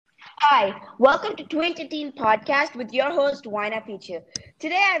Hi, welcome to 2018 podcast with your host Waina Pichu.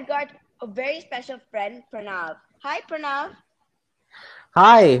 Today I've got a very special friend, Pranav. Hi, Pranav.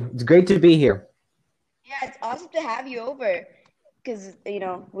 Hi, it's great to be here. Yeah, it's awesome to have you over because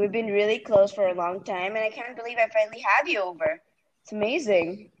we've been really close for a long time, and I can't believe I finally have you over. It's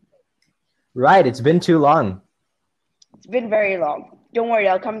amazing. Right, it's been too long. It's been very long. Don't worry,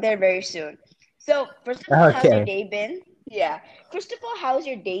 I'll come there very soon. So, first of all, how's your Okay. day been? Yeah. First of all, how's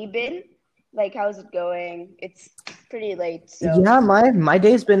your day been? Like, how's it going? It's pretty late, so. Yeah, my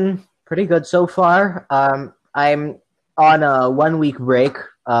day's been pretty good so far. I'm on a 1 week break.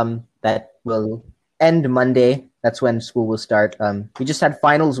 That will end Monday. That's when school will start. We just had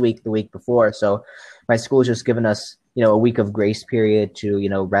finals week the week before, so my school's just given us, a week of grace period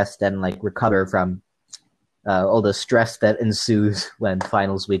to, rest and like recover from all the stress that ensues when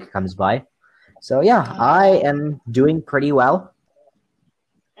finals week comes by. So yeah, I Uh, am doing pretty well.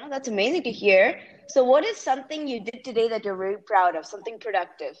 Oh, that's amazing to hear. So, what is something you did today that you're very proud of? Something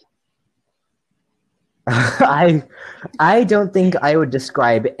productive? I I don't think I would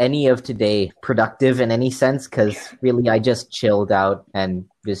describe any of today productive in any sense because really I just chilled out and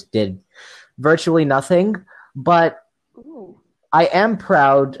just did virtually nothing. But Ooh, I am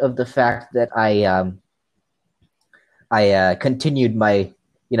proud of the fact that I continued my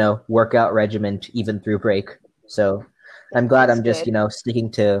workout regimen even through break. So I'm glad that's I'm just good.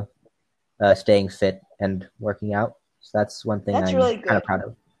 sticking to staying fit and working out. So that's one thing That's I'm really kind of good. proud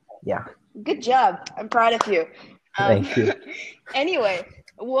of. Yeah, Good job. I'm proud of you. Um, thank you. anyway,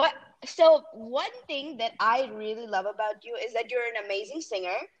 what? So, one thing that I really love about you is that you're an amazing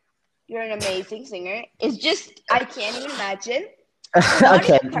singer. You're an amazing singer. It's just I can't even imagine. So, what are Okay,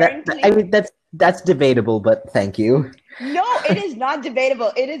 you I currently? mean that's debatable, but thank you. No, it is not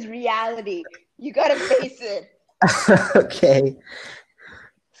debatable. It is reality. You gotta face it. Okay.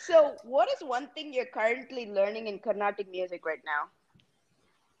 So, what is one thing you're currently learning in Carnatic music right now?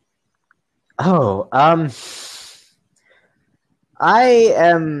 Oh, I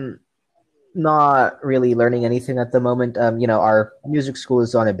am not really learning anything at the moment. Our music school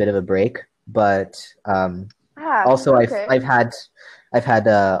is on a bit of a break, but Ah, also okay. I've had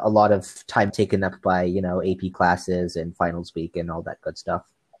a lot of time taken up by AP classes and finals week and all that good stuff.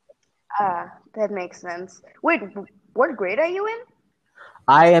 Ah, that makes sense. Wait, what grade are you in?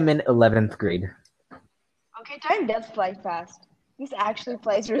 I am in 11th grade. Okay, time does fly fast. This actually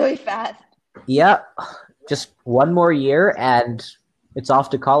flies really fast. Yeah, just one more year and it's off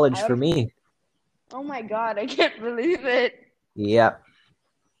to college I for would. me. Oh my god, I can't believe it. Yeah.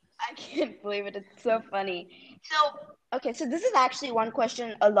 I can't believe it. It's so funny. So, okay, so this is actually one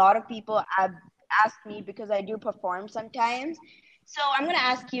question a lot of people have asked me because I do perform sometimes. So I'm gonna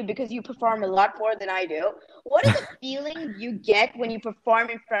ask you because you perform a lot more than I do. What is the feeling you get when you perform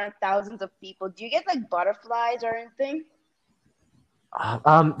in front of thousands of people? Do you get like butterflies or anything?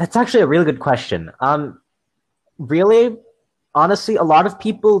 That's actually a really good question. Really, honestly, a lot of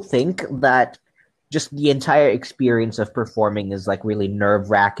people think that just the entire experience of performing is like really nerve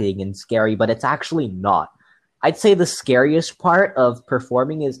wracking and scary, but it's actually not. I'd say the scariest part of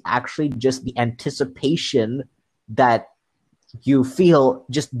performing is actually just the anticipation that you feel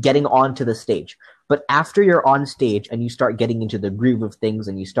just getting onto the stage. But after you're on stage and you start getting into the groove of things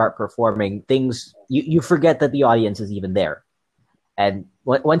and you start performing things, you forget that the audience is even there. And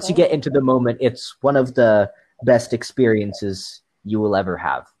once you get Oh, into the moment, it's one of the best experiences you will ever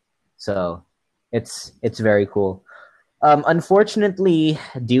have. So it's very cool. Unfortunately,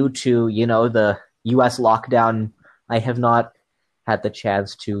 due to the U.S. lockdown, I have not had the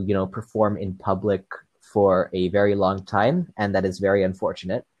chance to perform in public for a very long time, and that is very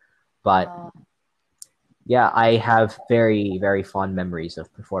unfortunate. But uh, yeah, I have very fond memories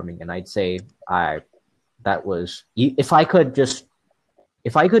of performing, and I'd say I that was if I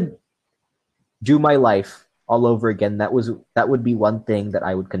could do my life all over again, that would be one thing that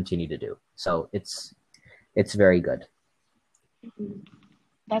I would continue to do. So it's very good.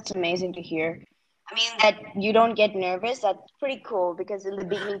 that's amazing to hear. I mean, that you don't get nervous, that's pretty cool because in the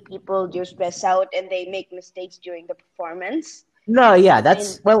beginning, people do stress out and they make mistakes during the performance. No, yeah, And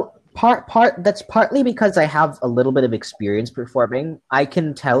that's well part that's partly because I have a little bit of experience performing. I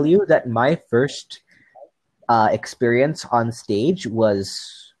can tell you that my first experience on stage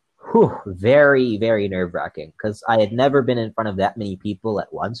was very nerve wracking because I had never been in front of that many people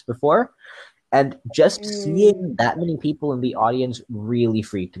at once before, and just seeing mm, that many people in the audience really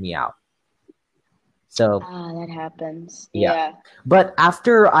freaked me out. So that happens. yeah, Yeah. but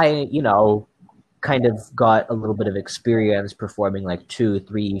after I kind of got a little bit of experience performing like two,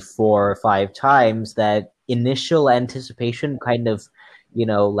 three, 4, 5 times, that initial anticipation kind of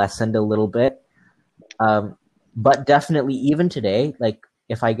lessened a little bit. But definitely, even today, like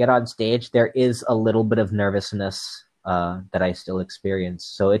if I get on stage, there is a little bit of nervousness that I still experience.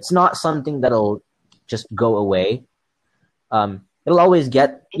 So it's not something that'll just go away. It'll always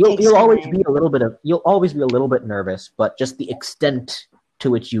get It takes you'll always be time. you'll always be a little bit nervous, but just the extent to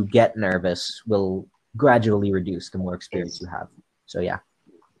which you get nervous will gradually reduce the more experience Is you have. So yeah.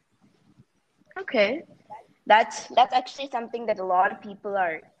 okay. That's actually something that a lot of people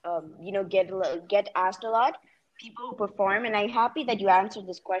are get asked a lot. People who perform, and I'm happy that you answered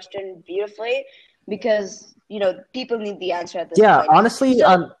this question beautifully because people need the answer at this Yeah, point. honestly,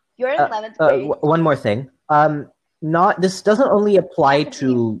 So you're in 11th grade. one more thing. Not this doesn't only Yeah, apply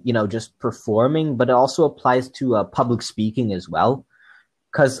continue. to just performing, but it also applies to public speaking as well.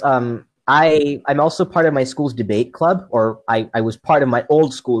 Because I'm also part of my school's debate club, or I was part of my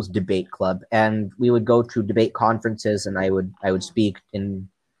old school's debate club, and we would go to debate conferences, and I would speak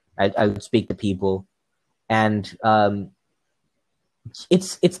I would speak to people, and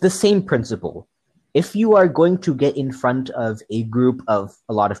it's the same principle. If you are going to get in front of a group of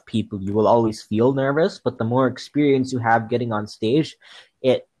a lot of people, you will always feel nervous, but the more experience you have getting on stage,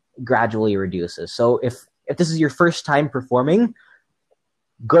 it gradually reduces. So if this is your first time performing,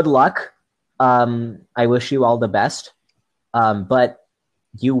 good luck. I wish you all the best. But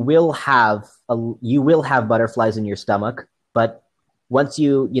you will have butterflies in your stomach, but once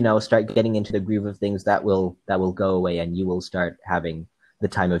you start getting into the groove of things, that will go away, and you will start having the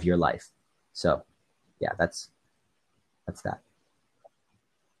time of your life. So yeah, that's that.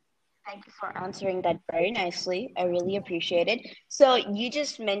 Thank you for answering that very nicely. I really appreciate it. So you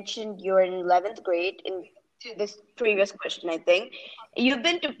just mentioned you're in 11th grade in to this previous question, I think. You've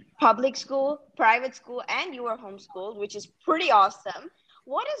been to public school, private school, and you were homeschooled, which is pretty awesome.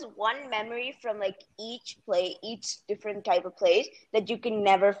 What is one memory from like each different type of place that you can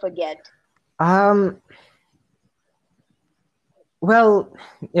never forget? um well,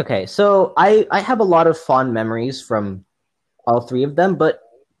 okay, so I have a lot of fond memories from all three of them, but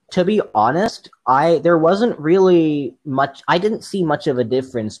to be honest, I there wasn't really much. I didn't see much of a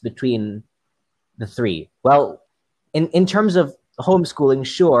difference between the three. Well, in terms of homeschooling,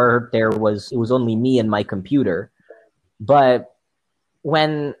 sure, it was only me and my computer, but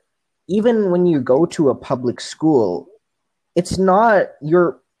when even when you go to a public school, it's not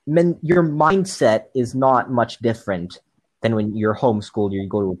your mindset is not much different than when you're homeschooled or you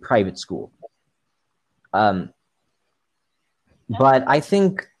go to a private school. Um, but I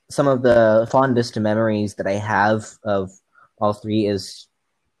think some of the fondest memories that I have of all three is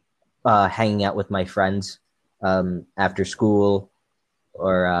hanging out with my friends after school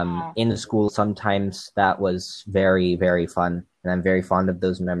or Yeah. in school. Sometimes that was very, very fun, and I'm very fond of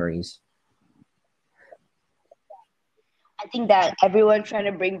those memories. I think that everyone's trying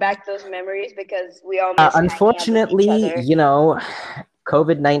to bring back those memories because we all miss hanging out with each Unfortunately, other.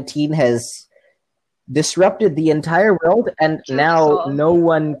 COVID-19 has disrupted the entire world, and Truly now so. no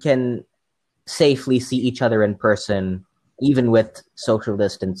one can safely see each other in person, even with social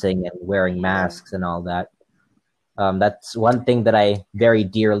distancing and wearing Yeah. masks and all that. That's one thing that I very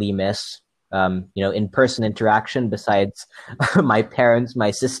dearly miss. In-person interaction besides my parents,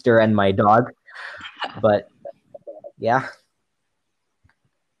 my sister, and my dog. But yeah.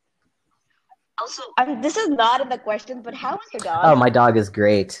 Also, this is not in the question, but how is your Oh, dog? my dog is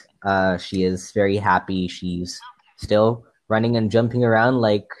great. She is very happy. She's still running and jumping around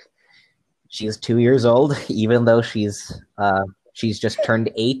like she's 2 years old, even though she's just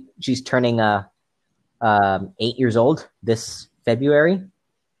turned 8. She's turning 8 years old this February.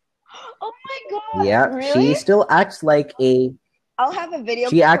 Oh my God, Yeah, really? I'll have a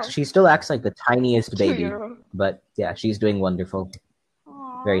video call. she still acts like the tiniest baby, 2 year old. but yeah, she's doing wonderful,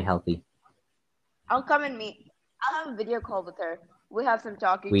 very Aww. healthy. I'll come and meet. I'll have a video call with her. We have some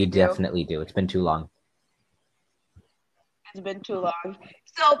talking We to do. definitely do. It's been too long. It's been too long.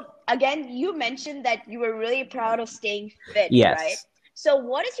 So again, you mentioned that you were really proud of staying fit, right? Yes. So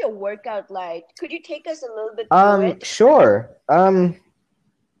what is your workout like? Could you take us a little bit through it? Sure.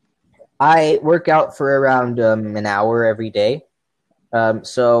 I work out for around an hour every day.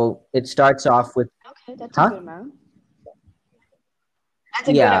 So it starts off with, Okay, that's a huh? good amount. That's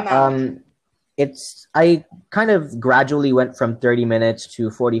a good Yeah. amount. It's I kind of gradually went from 30 minutes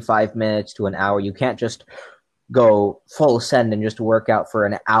to 45 minutes to an hour. You can't just go full send and just work out for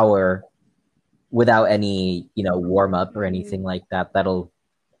an hour without any, warm up or Mm, anything like that. It'll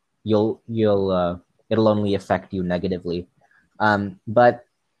only affect you negatively. But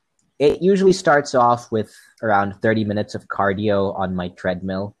it usually starts off with around 30 minutes of cardio on my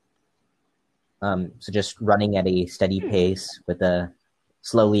treadmill. So just running at a steady mm, pace with a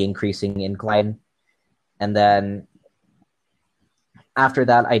slowly increasing incline. And then after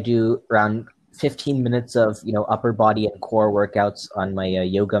that, I do around 15 minutes of, upper body and core workouts on my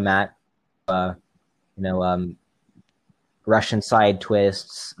yoga mat. Uh, you know, Russian side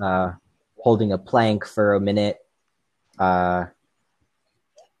twists, holding a plank for a minute, uh,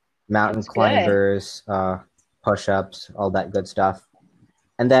 mountain That's good. climbers, push-ups, all that good stuff.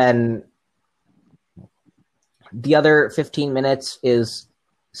 And then the other 15 minutes is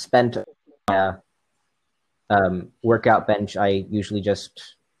spent workout bench. I usually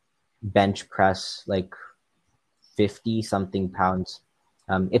just bench press like 50 something pounds.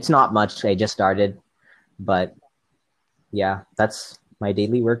 It's not much. I just started, but yeah, that's my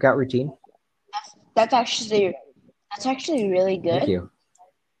daily workout routine. That's actually that's actually really Thank good you.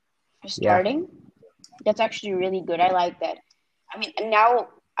 for Yeah. starting. That's actually really good. I like that. I mean, now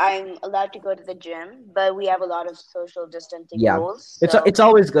I'm allowed to go to the gym, but we have a lot of social distancing Yeah. rules, It's so it's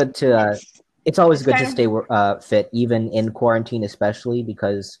always good to it's it's always it's good to kind stay of fit, even in quarantine, especially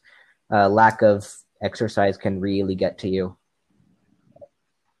because lack of exercise can really get to you.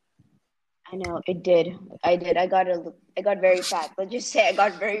 I know it did. I did. I got very fat. Let's just say I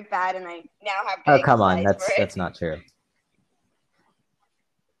got very fat, and I now have to Oh, come on, exercise for that's it. that's not true.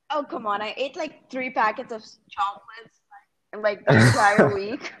 Oh, come on. I ate like 3 packets of chocolates in like the entire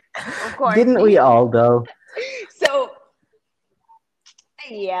week of Didn't we quarantine. all though? So,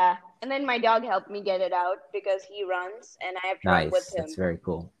 yeah. And then my dog helped me get it out because he runs and I have to run with Nice. That's him. very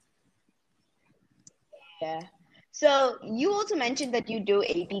cool. Yeah. So, you also mentioned that you do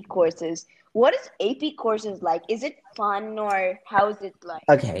AP courses. What is AP courses like? Is it fun or how is it like?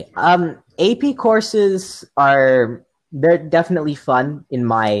 Okay. AP courses they're definitely fun in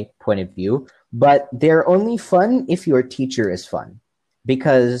my point of view, but they're only fun if your teacher is fun.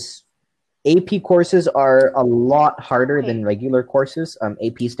 Because AP courses are a lot harder than Wait. regular courses.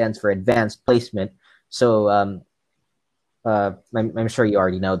 AP stands for Advanced Placement. So I'm sure you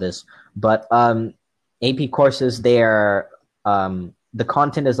already know this, but AP courses, the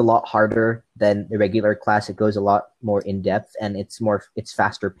content is a lot harder than the regular class. It goes a lot more in depth, and it's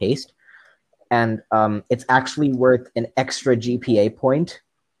faster paced, and it's actually worth an extra GPA point,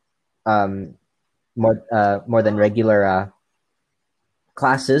 um, more than Oh, regular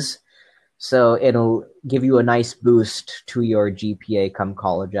classes. So it'll give you a nice boost to your GPA come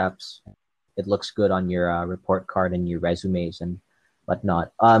college apps. It looks good on your report card and your resumes and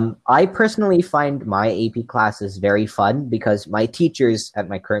whatnot. I personally find my AP classes very fun because my teachers at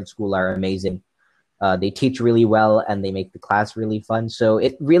my current school are amazing. They teach really well and they make the class really fun. So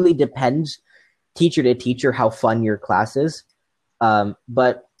it really depends, teacher to teacher, how fun your class is.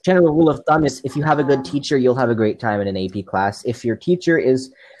 But general rule of thumb is if you have a good uh, teacher, you'll have a great time in an AP class. If your teacher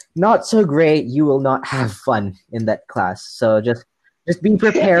is not so great, you will not have fun in that class. So just be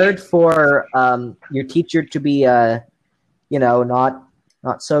prepared for your teacher to be not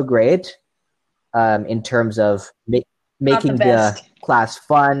so great in terms of not the making the best. class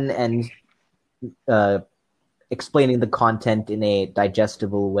fun and uh, explaining the content in a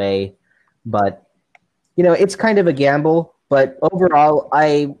digestible way. But it's kind of a gamble, but overall,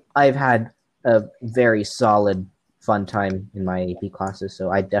 I've had a very solid, fun time in my AP classes,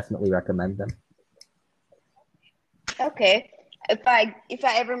 so I definitely recommend them. Okay. If I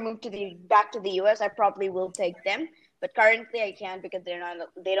ever move to the back to the US, I probably will take them. But currently I can't because they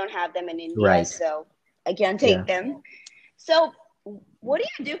don't have them in India, Right. so I can't Yeah. take them. So what do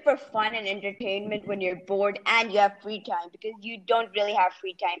you do for fun and entertainment when you're bored and you have free time? Because you don't really have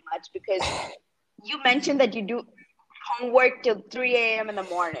free time much because you mentioned that you do homework till 3 a.m. in the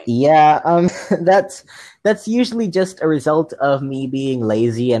morning. Yeah, that's usually just a result of me being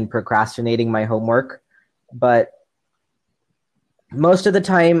lazy and procrastinating my homework. But most of the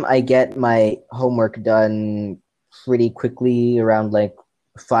time, I get my homework done pretty quickly around like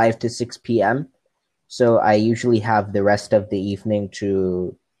 5 to 6 p.m. So I usually have the rest of the evening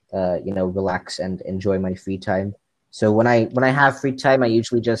to, relax and enjoy my free time. So when I have free time, I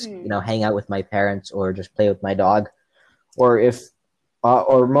usually just Hmm. hang out with my parents or just play with my dog, or if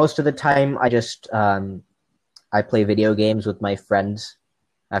or most of the time I play video games with my friends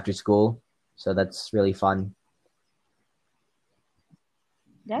after school. So that's really fun.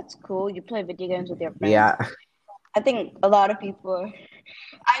 That's cool. You play video games with your friends. Yeah. I think a lot of people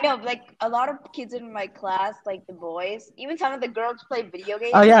I know, like a lot of kids in my class, like the boys, even some of the girls play video Oh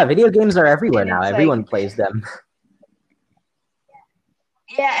games, yeah, video games are everywhere and now. it's Everyone like, plays them.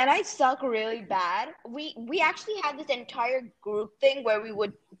 yeah, and I suck really bad. We actually had this entire group thing where we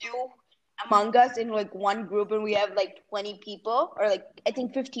would do Among Us in like one group, and we have like 20 people or like I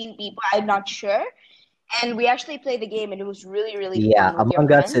think 15 people. I'm not sure, and we actually played the game, and it was really, really Yeah, fun with your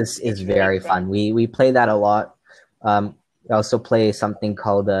Among Us friends. is It's really very fun. fun. We play that a lot. We also play something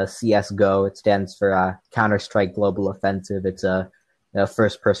called CS:GO. It stands for Counter Strike Global Offensive. It's a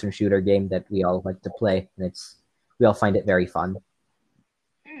first person shooter game that we all like to play, and we all find it very fun.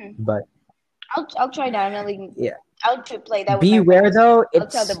 Hmm. But I'll try that. yeah, I'll try play that with my Beware friends. though. I'll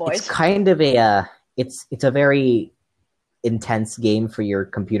tell the It's boys. kind of it's a very intense game for your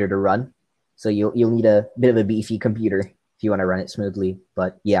computer to run. So you'll need a bit of a beefy computer if you want to run it smoothly.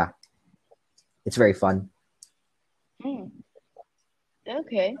 But yeah, it's very fun. Hmm.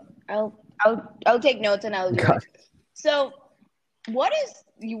 Okay, I'll take notes and I'll do it. So,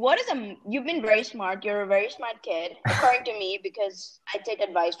 you've been very smart. You're a very smart kid, according to me, because I take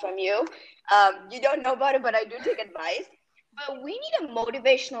advice from you. You don't know about it, but I do take advice. But we need a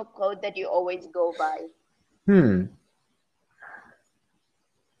motivational quote that you always go by. Hmm.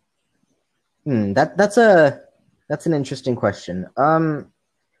 That's an interesting question.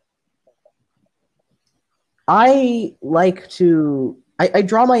 I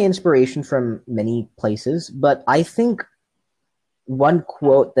draw my inspiration from many places, but I think one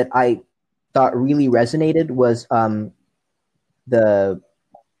quote that I thought really resonated was the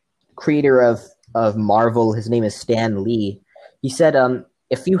creator of Marvel. His name is Stan Lee. He said,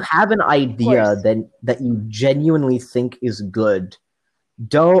 if you have an Of course. idea that you genuinely think is good,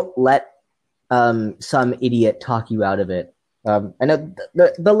 don't let some idiot talk you out of it. I know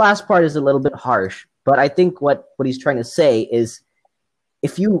the last part is a little bit harsh, but I think what he's trying to say is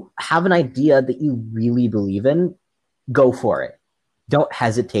if you have an idea that you really believe in, go for it. Don't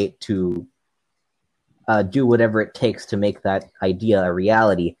hesitate to do whatever it takes to make that idea a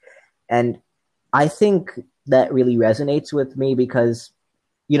reality. And I think that really resonates with me because,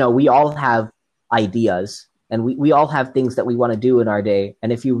 we all have ideas and we all have things that we want to do in our day.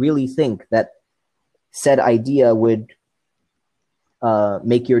 And if you really think that said idea would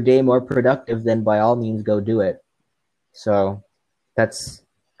make your day more productive, then by all means go do it. So that's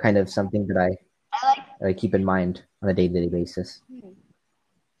kind of something that I keep in mind on a day-to-day basis.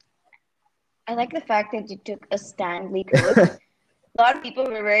 I like the fact that you took a Stan Lee quote. A lot of people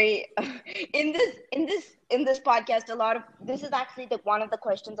were very in this podcast. This is actually one of the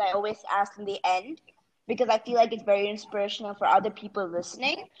questions I always ask in the end because I feel like it's very inspirational for other people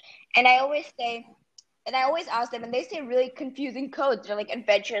listening. And I always ask them, and they say really confusing quotes. They're like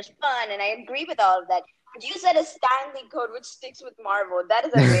adventurous fun, and I agree with all of that. But you said a Stan Lee quote which sticks with Marvel. That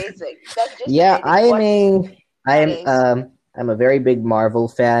is amazing. That's just yeah, amazing. I'm a very big Marvel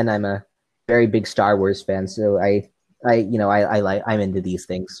fan. I'm a very big Star Wars fan. So I'm into these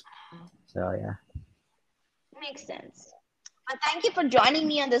things. So yeah. Makes sense. But thank you for joining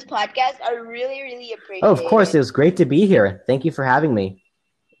me on this podcast. I really, really appreciate it. Oh, of course. It was great to be here. Thank you for having me.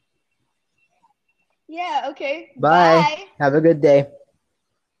 Yeah, okay. Bye. Have a good day.